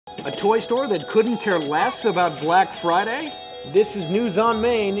A toy store that couldn't care less about Black Friday? This is News on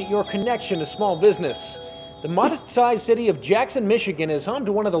Main, your connection to small business. The modest-sized city of Jackson, Michigan is home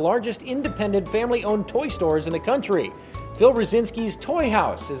to one of the largest independent family-owned toy stores in the country. Phil Rosinski's Toy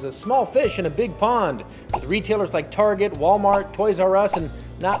House is a small fish in a big pond, with retailers like Target, Walmart, Toys R Us, and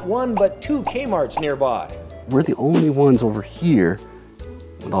not one but two Kmarts nearby. We're the only ones over here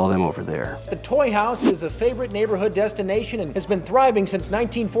with all them over there. The Toy House is a favorite neighborhood destination and has been thriving since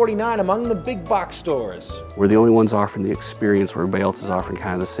 1949 among the big box stores. We're the only ones offering the experience where everybody else is offering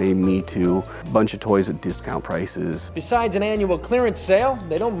kind of the same Me Too, bunch of toys at discount prices. Besides an annual clearance sale,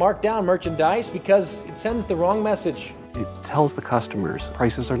 they don't mark down merchandise because it sends the wrong message. It tells the customers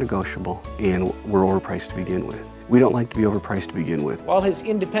prices are negotiable and we're overpriced to begin with. We don't like to be overpriced to begin with. While his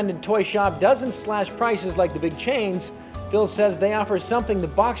independent toy shop doesn't slash prices like the big chains, Phil says they offer something the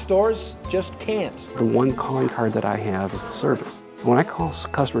box stores just can't. The one calling card that I have is the service. When I call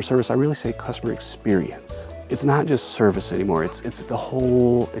customer service, I really say customer experience. It's not just service anymore, it's the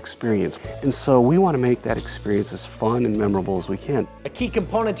whole experience. And so we want to make that experience as fun and memorable as we can. A key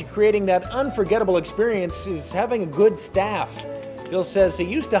component to creating that unforgettable experience is having a good staff. Phil says he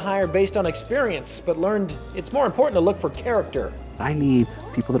used to hire based on experience, but learned it's more important to look for character. I need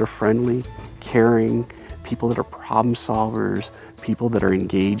people that are friendly, caring, people that are problem solvers, people that are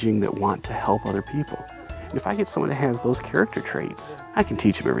engaging, that want to help other people. And if I get someone that has those character traits, I can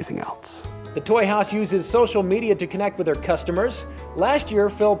teach them everything else. The Toy House uses social media to connect with their customers. Last year,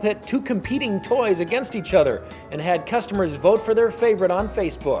 Phil pit two competing toys against each other and had customers vote for their favorite on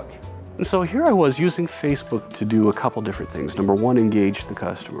Facebook. And so here I was using Facebook to do a couple different things. Number one, engage the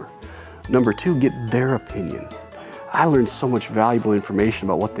customer. Number two, get their opinion. I learned so much valuable information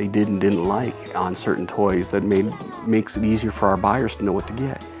about what they did and didn't like on certain toys that makes it easier for our buyers to know what to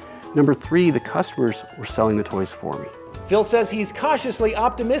get. Number three, the customers were selling the toys for me. Phil says he's cautiously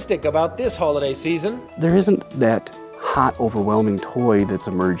optimistic about this holiday season. There isn't that hot, overwhelming toy that's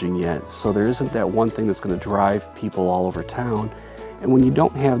emerging yet, so there isn't that one thing that's going to drive people all over town. And when you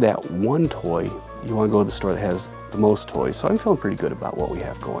don't have that one toy, you want to go to the store that has the most toys. So I'm feeling pretty good about what we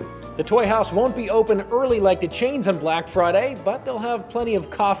have going. The Toy House won't be open early like the chains on Black Friday, but they'll have plenty of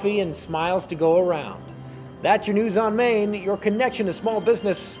coffee and smiles to go around. That's your News on Main, your connection to small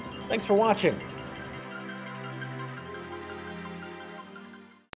business. Thanks for watching.